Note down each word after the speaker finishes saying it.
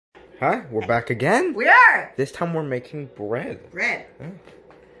Hi, we're back again. We are. This time we're making bread. Bread. Yeah.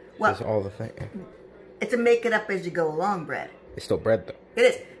 Well, There's all the thing. it's a make it up as you go along bread. It's still bread though. It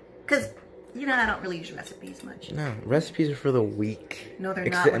is. Because, you know, I don't really use recipes much. No, recipes are for the weak. No, they're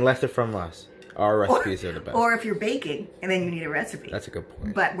not. Unless they're from us. Our recipes are the best. Or if you're baking, and then you need a recipe. That's a good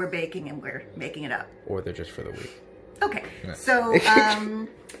point. But we're baking and we're making it up. Or they're just for the weak. Okay. Yeah. So,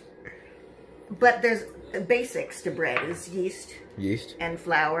 but there's basics to bread. Is yeast. Yeast. And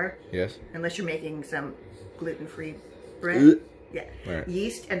flour. Yes. Unless you're making some gluten-free bread. Yeah. Right.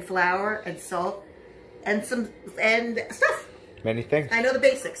 Yeast and flour and salt and stuff. Many things. I know the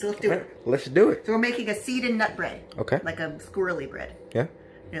basics, so let's do it. Let's do it. So we're making a seed and nut bread. Okay. Like a squirrely bread. Yeah.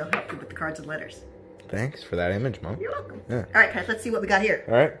 It'll help you with the cards and letters. Thanks for that image, Mom. You're welcome. Yeah. All right, guys, let's see what we got here.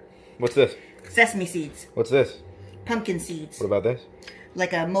 All right. What's this? Sesame seeds. What's this? Pumpkin seeds. What about this?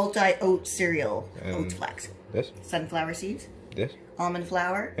 Like a multi-oat cereal. And oats flax. This? Sunflower seeds. This? Almond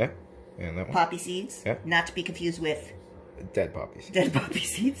flour. Yeah. And that one? Poppy seeds. Yeah. Not to be confused with Dead poppies. dead poppy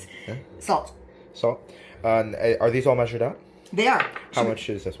seeds. Yeah. Salt. Salt. Are these all measured out? They are. How much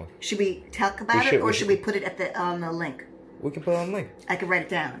is this one? Should we talk about it, or should we put it on the link? We can put it on the link. I can write it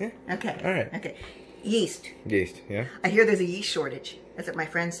down. Yeah. Okay. All right. Okay. Yeast. Yeast, yeah. I hear there's a yeast shortage. That's what my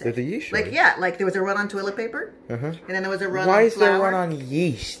friend said. There's a yeast shortage? Like, yeah, like there was a run on toilet paper. And then there was a run on flour. Why is there a run on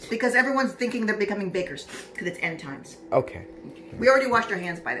yeast? Because everyone's thinking they're becoming bakers. Because it's end times. Okay. We already washed our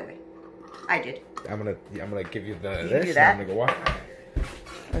hands, by the way. I did. I'm gonna give you this. do that. I'm gonna go wash.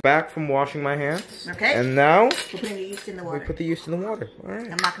 Back from washing my hands. Okay. And now We're putting the yeast in the water. we put the yeast in the water. All right.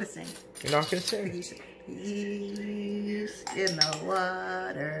 I'm not going to sing. You're not gonna sing. Yeast in the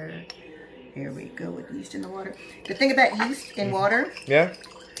water. Here we go with yeast in the water. The thing about yeast in water Yeah.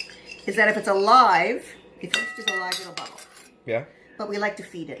 is that if it's alive, if yeast is alive, it'll bubble. Yeah. But we like to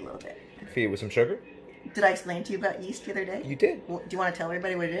feed it a little bit. Feed it with some sugar. Did I explain to you about yeast the other day? You did. Well, do you want to tell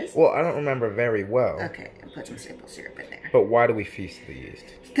everybody what it is? Well, I don't remember very well. Okay, I'll put some simple syrup in there. But why do we feast the yeast?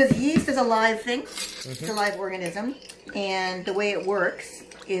 Because yeast is a live thing. It's a live organism. And the way it works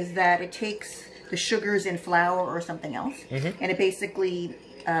is that it takes the sugars in flour or something else, and it basically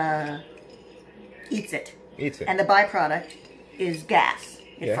eats it. Eats it. And the byproduct is gas.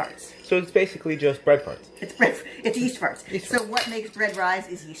 It farts. So it's basically just bread farts. It's bread. It's yeast farts. So what makes bread rise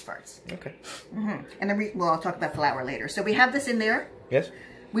is yeast farts. Okay. And then well, I'll talk about flour later. So we have this in there. Yes.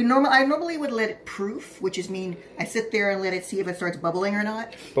 I normally would let it proof, which is mean I sit there and let it see if it starts bubbling or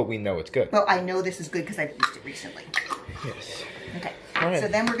not. But we know it's good. But I know this is good because I've used it recently. Yes. Okay. All right. So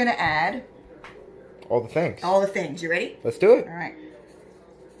then we're gonna add all the things. all the things. You ready? Let's do it. All right.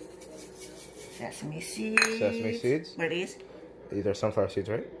 Sesame seeds. Sesame seeds. What are these? These are sunflower seeds,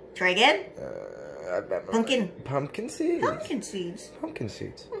 right? Try again. Pumpkin. Pumpkin seeds. Pumpkin seeds. Pumpkin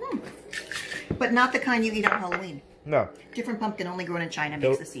seeds. But not the kind you eat on Halloween. No. Different pumpkin, only grown in China,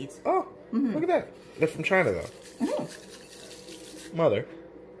 makes the seeds. Oh, look at that. They're from China, though. Mother.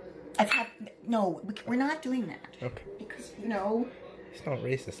 No, we're not doing that. Okay. Because, you know. It's not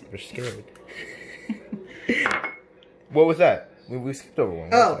racist. We're scared. What was that? We skipped over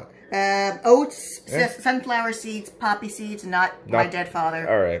one. Oats, sunflower seeds, poppy seeds, not my dead father.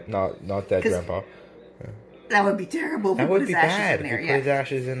 All right, not dead grandpa. That would be terrible. That would be bad. If we put his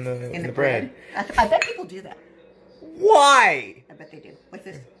ashes in the bread. I bet people do that. Why? I bet they do. What's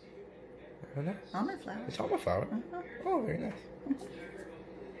this? I don't know. Almond flour. It's almond flour. Oh, very nice.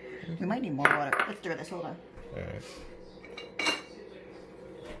 We might need more water. Let's stir this. Hold on. All right.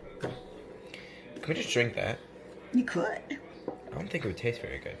 Can we just drink that? You could. I don't think it would taste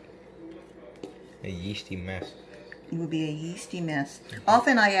very good. A yeasty mess. It would be a yeasty mess.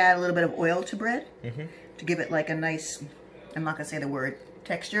 Often I add a little bit of oil to bread to give it like a nice, I'm not going to say the word,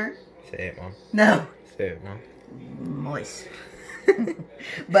 texture. Say it, Mom. No. Say it, Mom. Moist.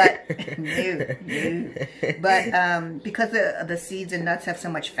 But, no. But because the seeds and nuts have so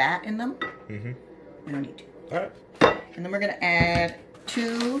much fat in them, we don't need to. All right. And then we're going to add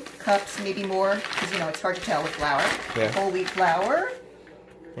 2 cups, maybe more, because, you know, it's hard to tell with flour. Yeah. Whole wheat flour.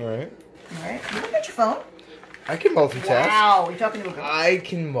 All right. All right. You look at your phone. I can multitask. Wow, you're talking to a girl. I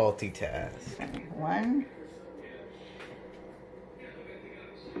can multitask. 1.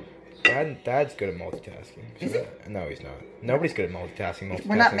 Dad's good at multitasking. Is he? No, he's not. Nobody's good at multitasking.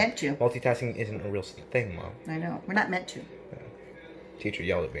 We're not meant to. Multitasking isn't a real thing, Mom. I know. We're not meant to. Yeah. Teacher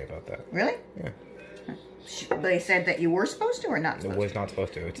yelled at me about that. Really? Yeah. They said that you were supposed to or not It supposed was not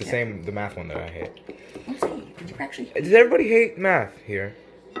supposed to. It's the same, the math one that I hate. Let's see. Did you actually... Does everybody hate math here?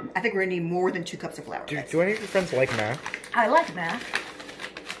 I think we're going to need more than 2 cups of flour. Do any of your friends like math? I like math.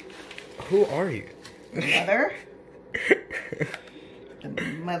 Who are you? Mother.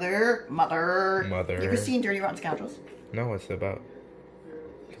 Mother. Mother. You ever seen Dirty Rotten Scoundrels? No, what's it about?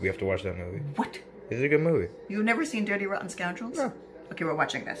 We have to watch that movie. What? Is it a good movie? You've never seen Dirty Rotten Scoundrels? No. Okay, we're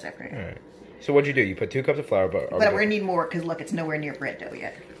watching this after. Alright. So what'd you do? You put 2 cups of flour, but... But we're gonna need more, because look, it's nowhere near bread dough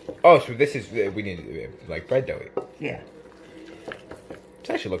yet. Oh, so this is... We need, like, bread dough. Yeah. It's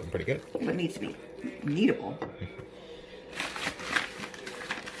actually looking pretty good. But it needs to be kneadable.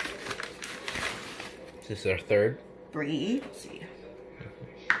 This is our third. 3. Let's see.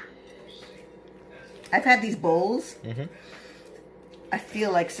 I've had these bowls. I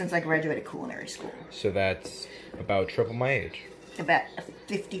feel like since I graduated culinary school. So that's about triple my age. About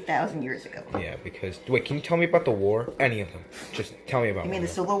 50,000 years ago. Yeah, because... Wait, can you tell me about the war? Any of them. Just tell me about You mean one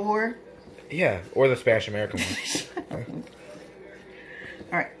the of them. Civil War? Yeah, or the Spanish-American one.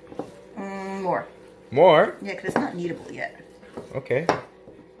 Alright. More. More? Yeah, because it's not kneadable yet. Okay.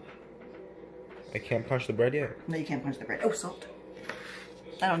 I can't punch the bread yet. No, you can't punch the bread. Oh, salt.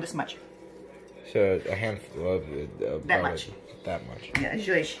 I don't this much. So a handful of... That much. That much. Yeah,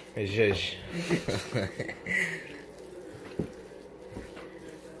 zhuzh. Zhuzh.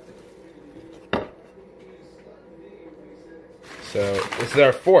 So this is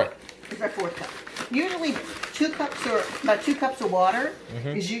our fourth. This is our 4th cup. Usually 2 cups or about 2 cups of water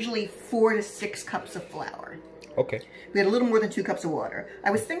is usually 4 to 6 cups of flour. Okay. We had a little more than 2 cups of water.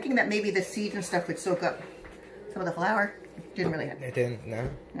 I was thinking that maybe the seeds and stuff would soak up some of the flour. Didn't really happen. It didn't. No.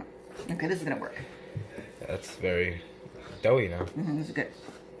 No. Okay, this is gonna work. That's very doughy now. This is good.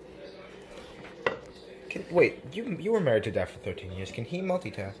 Wait, you were married to Dad for 13 years. Can he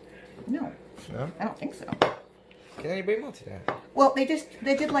multitask? No. No. I don't think so. Can anybody multitask? Well, they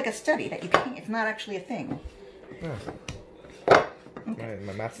did like a study that you can't. It's not actually a thing. No. Okay.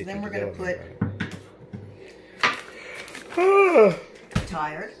 My math teacher. Then we're gonna put. Ah,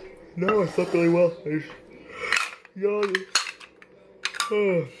 Tired. no, I slept really well. I just yawning.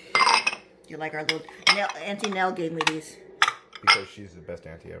 Ah. You like our little Auntie Nell gave me these, Because she's the best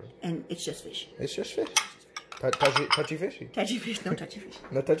auntie ever. and it's just fish. It's just fish. Touchy fishy. Touchy fish, no touchy fish.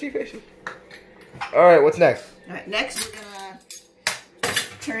 No touchy fishy. Alright, what's next? All right, next we're gonna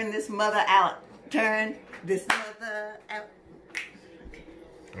turn this mother out. Turn this mother out. Okay.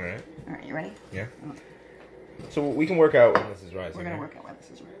 Alright. All right, you ready? Yeah. So we can work out when this is rising. We're gonna right? work out why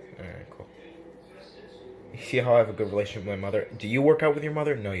this is right. Alright, cool. You see how I have a good relationship with my mother? Do you work out with your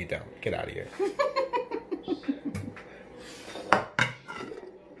mother? No, you don't. Get out of here.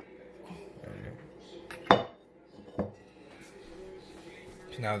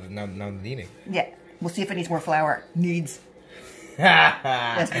 Now the kneading. Yeah, we'll see if it needs more flour. Needs.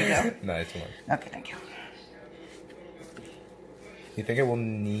 Yes, we go. No, it's too much. Okay, thank you. You think it will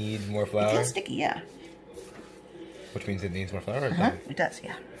need more It flour? feels sticky, yeah. Which means it needs more flour? Or It does,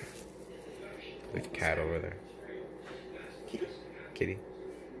 yeah. There's a cat over there. Kitty? Kitty.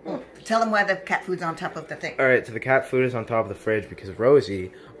 Oh, tell them why the cat food's on top of the thing. Alright, so the cat food is on top of the fridge because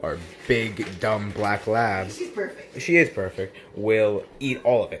Rosie, our big, dumb black lab, She's perfect. she is perfect, will eat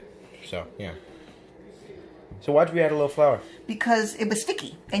all of it. So, yeah. So why'd we add a little flour? Because it was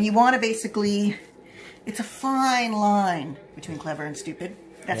sticky. And you want to basically... It's a fine line between clever and stupid.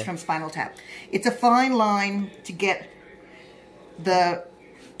 That's from Spinal Tap. It's a fine line to get the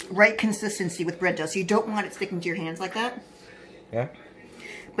right consistency with bread dough. So you don't want it sticking to your hands like that. Yeah?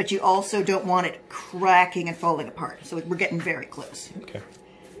 But you also don't want it cracking and falling apart. So we're getting very close. Okay.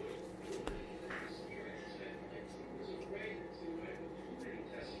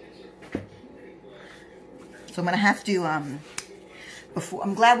 So I'm going to have to,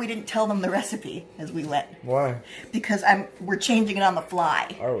 I'm glad we didn't tell them the recipe as we went. Why? Because we're changing it on the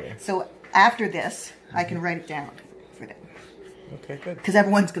fly. Are we? So after this, I can write it down for them. Okay, good. Because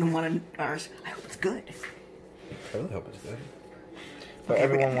everyone's going to want ours. I hope it's good. I really hope it's good. But Okay,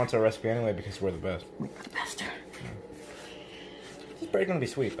 everyone wants our recipe anyway because we're the best. We're the best. This bread gonna be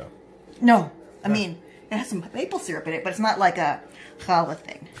sweet though. No. I mean, it has some maple syrup in it, but it's not like a challah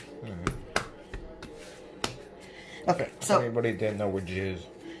thing. Okay, If so anybody didn't know we're Jews.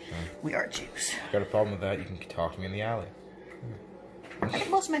 we are Jews. Got a problem with that, you can talk to me in the alley. I think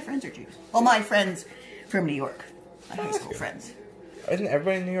most of my friends are Jews. Well, my friends from New York. My high that's school good. friends. Isn't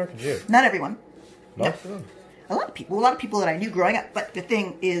everybody in New York a Jew? Not everyone. Most of them. A lot of people that I knew growing up. But the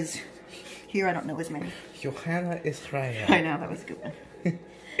thing is, here I don't know as many. Johanna Israel. I know, that was a good one.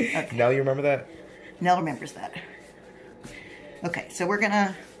 Okay. Now you remember that? Nell remembers that. Okay, so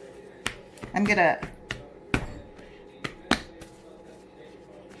I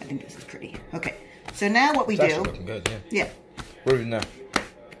think this is pretty. Okay, so now what we It's do... actually looking good, yeah. Yeah. What do we do now?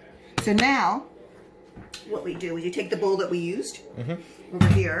 So now, what we do is you take the bowl that we used over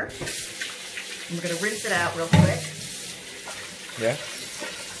here, and we're going to rinse it out real quick. Yeah?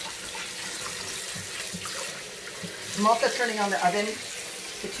 I'm also turning on the oven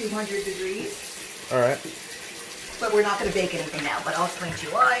to 200 degrees. All right. But we're not going to bake anything now, but I'll explain to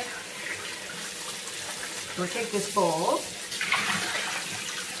you why. We'll take this bowl.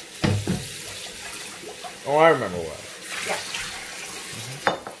 Oh, I remember what. Yeah.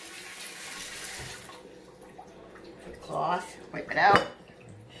 Take the cloth, wipe it out.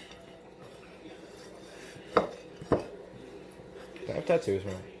 I have tattoos,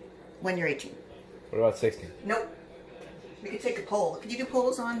 man. When you're 18. What about 16? Nope. We could take a poll. Could you do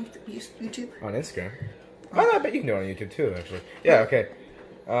polls on YouTube? On Instagram? Oh, I bet you can do it on YouTube too, actually. Yeah, okay.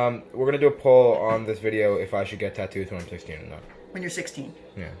 We're going to do a poll on this video if I should get tattoos when I'm 16 or not. When you're 16.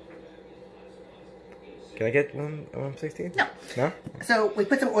 Yeah. Can I get one when I'm 16? No. No? So we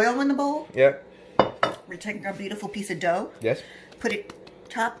put some oil in the bowl. Yeah. We're taking our beautiful piece of dough. Yes? Put it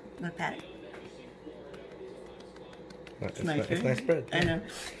top. I'm going to pat it. It's nice spread. I know.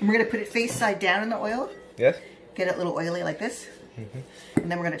 And we're going to put it face side down in the oil. Yes? Get it a little oily like this. And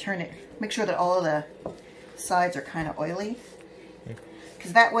then we're going to turn it. Make sure that all of the sides are kind of oily.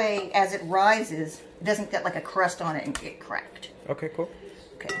 Because that way, as it rises, it doesn't get like a crust on it and get cracked. Okay, cool.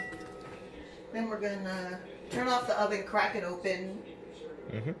 Okay. Then we're going to turn off the oven, crack it open.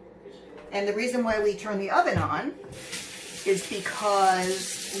 And the reason why we turn the oven on is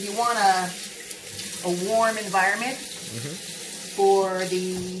because you want a warm environment for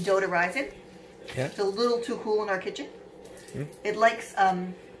the dough to rise in. Yeah. It's a little too cool in our kitchen. It likes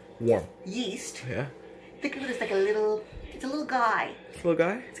warm yeast. Yeah. Think of it as like it's a little guy. This little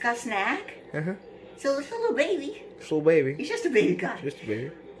guy? It's got a snack. Uh-huh. So it's a little baby. This little baby. He's just a baby guy. Just a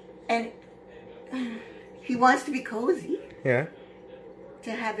baby. And he wants to be cozy. Yeah.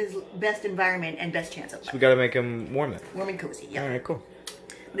 To have his best environment and best chance of life. So we gotta make him warm then. Warm and cozy, yeah. Alright, cool.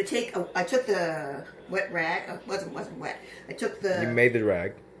 I'm gonna take I took the wet rag. Wasn't wet. I took the. You made the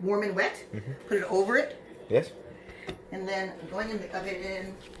rag. Warm and wet. Put it over it. Yes. And then I'm going in the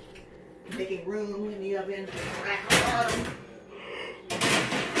oven, making room in the oven. Rack the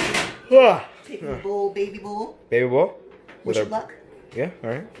bottom. Taking the bowl, baby bowl. Baby bowl. Wish you luck. Yeah.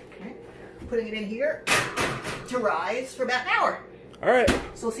 All right. Putting it in here to rise for about an hour. All right.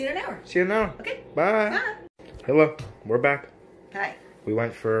 So we'll see you in an hour. See you now. Okay. Bye. Bye. Hello. We're back. Hi. We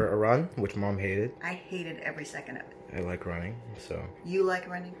went for a run, which Mom hated. I hated every second of it. I like running, so. You like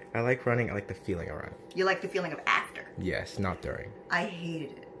running? I like running. I like the feeling of running. You like the feeling of after? Yes, not during. I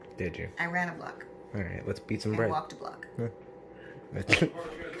hated it. Did you? I ran a block. All right, let's beat some I bread. walked a block.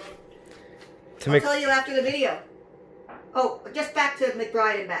 I'll tell you after the video. Oh, just back to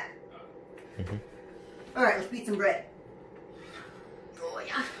McBride and back. All right, let's beat some bread. Oh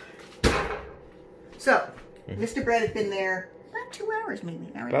yeah. So, Mr. Bread has been there about 2 hours,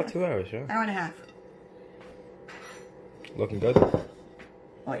 maybe. About 2 hours, yeah. Hour and a half. Looking good.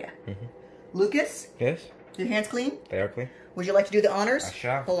 Oh yeah. Lucas? Yes? Your hands clean? They are clean. Would you like to do the honors? I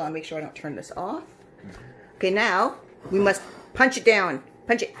shall. Hold on, make sure I don't turn this off. Okay, now we must punch it down.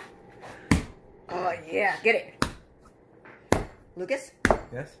 Punch it. Oh yeah, get it. Lucas?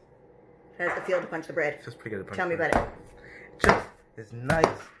 Yes? How does it feel to punch the bread? Feels pretty good to punch. Tell me about it. Just it's nice.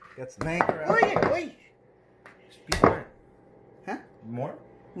 Got some anchor out. Oi. Just be smart. Huh? More?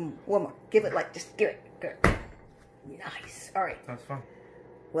 One more. Give it like, just give it. Good. Nice. All right. That's fun.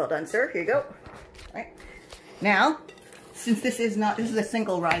 Well done, sir. Here you go. All right. Now, since this is a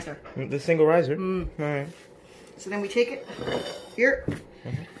single riser. The single riser? All right. So then we take it here.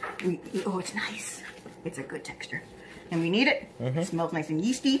 Oh, it's nice. It's a good texture. And we knead it. It smells nice and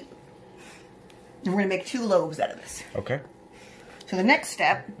yeasty. And we're going to make 2 loaves out of this. Okay. So the next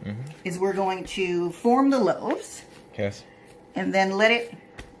step is we're going to form the loaves. Yes. And then let it,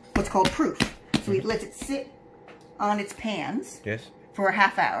 what's called proof. So we let it sit on its pans. Yes. For a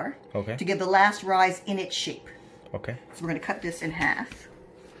half hour. Okay. To give the last rise in its shape. Okay. So we're going to cut this in half.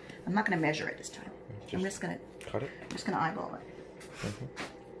 I'm not going to measure it this time. I'm just going to cut it. I'm just going to eyeball it.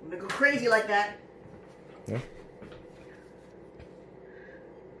 I'm going to go crazy like that. Yeah.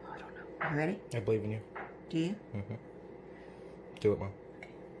 I don't know. You ready? I believe in you. Do you? Do it, Mom. Okay.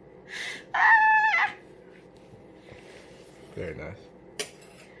 Very nice.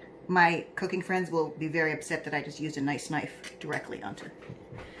 My cooking friends will be very upset that I just used a nice knife directly onto.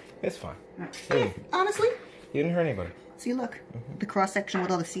 It's fine. Honestly. You didn't hurt anybody. See, look. The cross section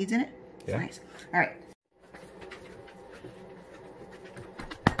with all the seeds in it. It's Yeah. nice. All right.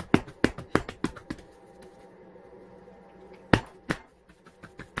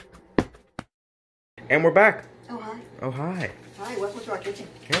 And we're back. Oh, hi. Oh, hi. Hi, welcome to our kitchen.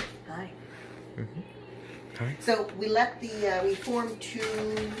 Yeah. Hi. Hi. So we let we formed 2,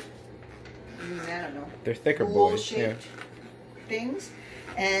 I don't know. They're thicker boys. Bowl-shaped things.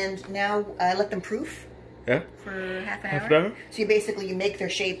 And now I let them proof Yeah. For half an Half hour. an hour? So you make their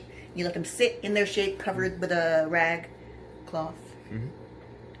shape. You let them sit in their shape, covered with a rag, cloth,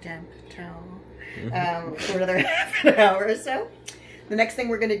 damp towel, for another half an hour or so. The next thing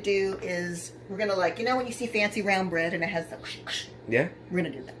we're going to do is we're going to, like, you know when you see fancy round bread and it has the Yeah. we're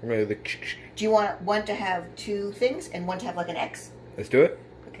going to do that. We're gonna do the Do you want one to have two things and one to have like an X? Let's do it.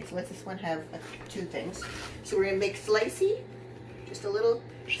 Okay, so let's this one have two things. So we're going to make slicey, just a little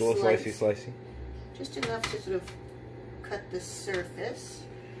slicey. Just enough to sort of cut the surface.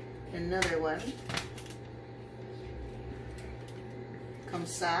 Another one. Comme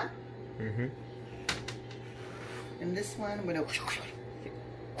ça. And this one, I'm going to...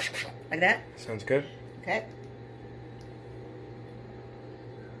 Like that? Sounds good. Okay.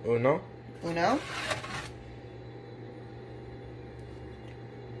 Uno.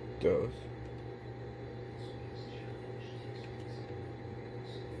 Dos.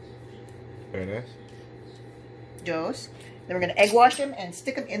 Very nice. Dos. Then we're going to egg wash them and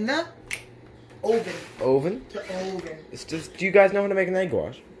stick them in the oven. Oven? The oven. It's just, do you guys know how to make an egg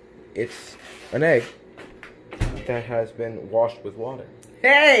wash? It's an egg that has been washed with water.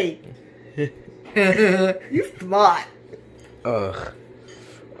 Hey! You smart. Ugh.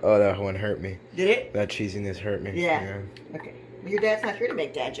 Oh, that one hurt me. Did it? That cheesiness hurt me. Yeah. Okay. Well, your dad's not here to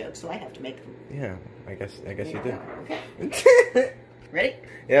make dad jokes, so I have to make them. Yeah, I guess you do. Okay. Ready?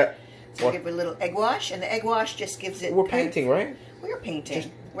 Yeah. So we give it a little egg wash, and the egg wash just gives it... We're painting, right? We're painting.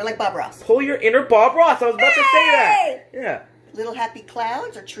 We're like Bob Ross. Pull your inner Bob Ross. I was about to say that. Yeah. Little happy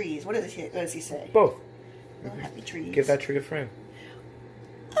clouds or trees? What does he say? Both. Little happy trees. Give that tree a friend.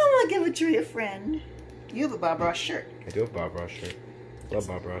 I'm gonna give a tree a friend. You have a Bob Ross shirt. I do have a Bob Ross shirt. Love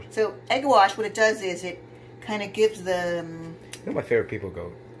Bob Ross. So egg wash, what it does is it kind of gives the... You know my favorite people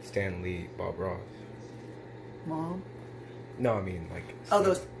go Stan Lee, Bob Ross. Mom? No, I mean like... Oh,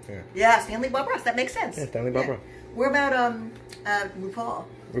 those... Yeah. Yeah, Stanley Bob Ross. That makes sense. Yeah, Stanley Bob Ross. What about RuPaul?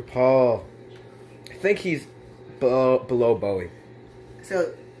 RuPaul. I think he's below Bowie.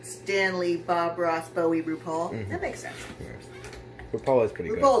 So Stanley, Bob Ross, Bowie, RuPaul. That makes sense. Yeah. RuPaul is pretty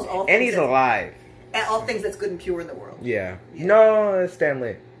RuPaul's good. all And he's alive. And all things that's good and pure in the world. Yeah. No, it's Stan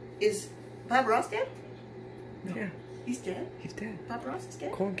Lee. Is Bob Ross dead? No. Yeah. He's dead? He's dead. Bob Ross is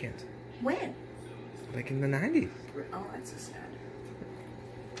dead? Colon cancer. When? Like in the 90s. Oh, that's so sad.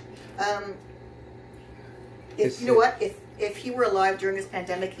 You know what? If he were alive during this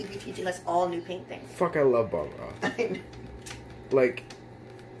pandemic, he'd be teaching us all new paint things. Fuck, I love Bob Ross. I know. Like,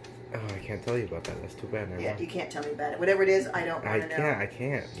 oh, I can't tell you about that. That's too bad. Yeah, you can't tell me about it. Whatever it is, I don't want to know. I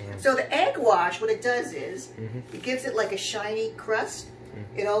can't. No. So the egg wash, what it does is, it gives it like a shiny crust.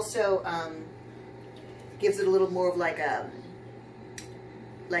 It also gives it a little more of like a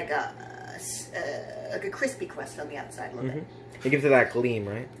crispy crust on the outside a little bit. It gives it that gleam,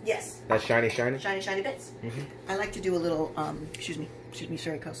 right? Yes. That shiny. Shiny bits. I like to do a little, excuse me,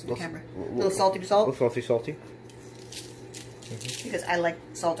 sorry, close to the camera. A little salty salt. A little salty. Because I like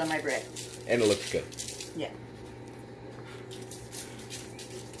salt on my bread. And it looks good. Yeah.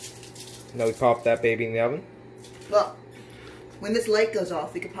 Now we pop that baby in the oven. Well, when this light goes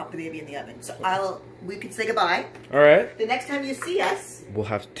off, we can pop the baby in the oven. So we can say goodbye. All right. The next time you see us, we'll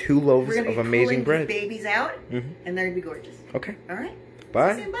have 2 loaves of amazing bread. These babies out, and they're gonna be gorgeous. Okay. All right.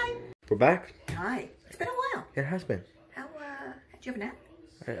 Bye. See you soon, bye. We're back. Hi. It's been a while. It has been. How did you have a nap?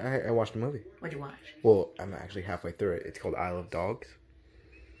 I watched a movie. What'd you watch? Well, I'm actually halfway through it. It's called I Love Dogs.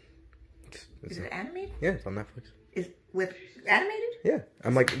 Is it animated? Yeah, it's on Netflix. Is with animated? Yeah.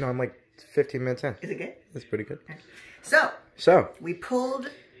 I'm like 15 minutes in. Is it good? It's pretty good. Okay. So we pulled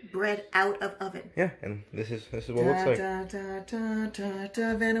bread out of oven. Yeah, and this is what it looks like.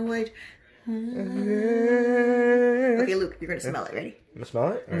 Vanna White. Okay, Luke, you're gonna smell it. Ready? I'm gonna smell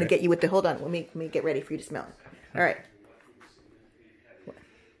it. I'm gonna get you with the. Hold on. Let me get ready for you to smell it. All right.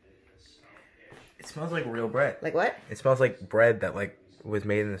 It smells like real bread. Like what? It smells like bread that was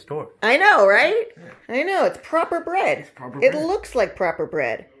made in the store. I know, right? I know. It's proper bread. It's proper It bread. looks like proper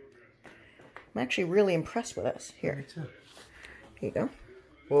bread. I'm actually really impressed with us. Here. Me too. Here you go.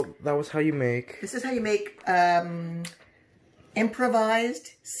 Well, that was how you make... This is how you make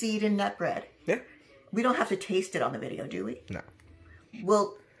improvised seed and nut bread. Yeah. We don't have to taste it on the video, do we? No.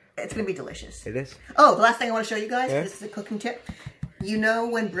 Well, it's going to be delicious. It is. Oh, the last thing I want to show you guys, Yeah. this is a cooking tip. You know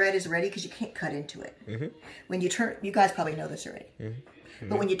when bread is ready because you can't cut into it. When you turn, you guys probably know this already.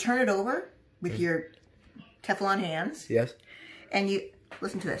 But when you turn it over with your Teflon hands, Yes. and you,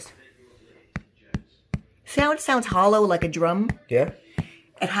 listen to this. Sounds hollow like a drum. Yeah.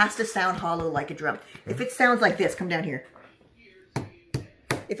 It has to sound hollow like a drum. If it sounds like this, come down here.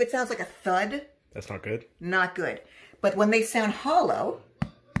 If it sounds like a thud, That's not good. not good. But when they sound hollow,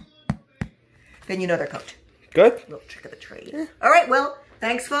 then you know they're cooked. Good. Little trick of the trade. Yeah. All right, well,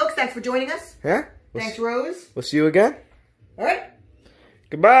 thanks, folks. Thanks for joining us. Yeah. Thanks, Rose. We'll see you again. All right.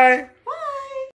 Goodbye.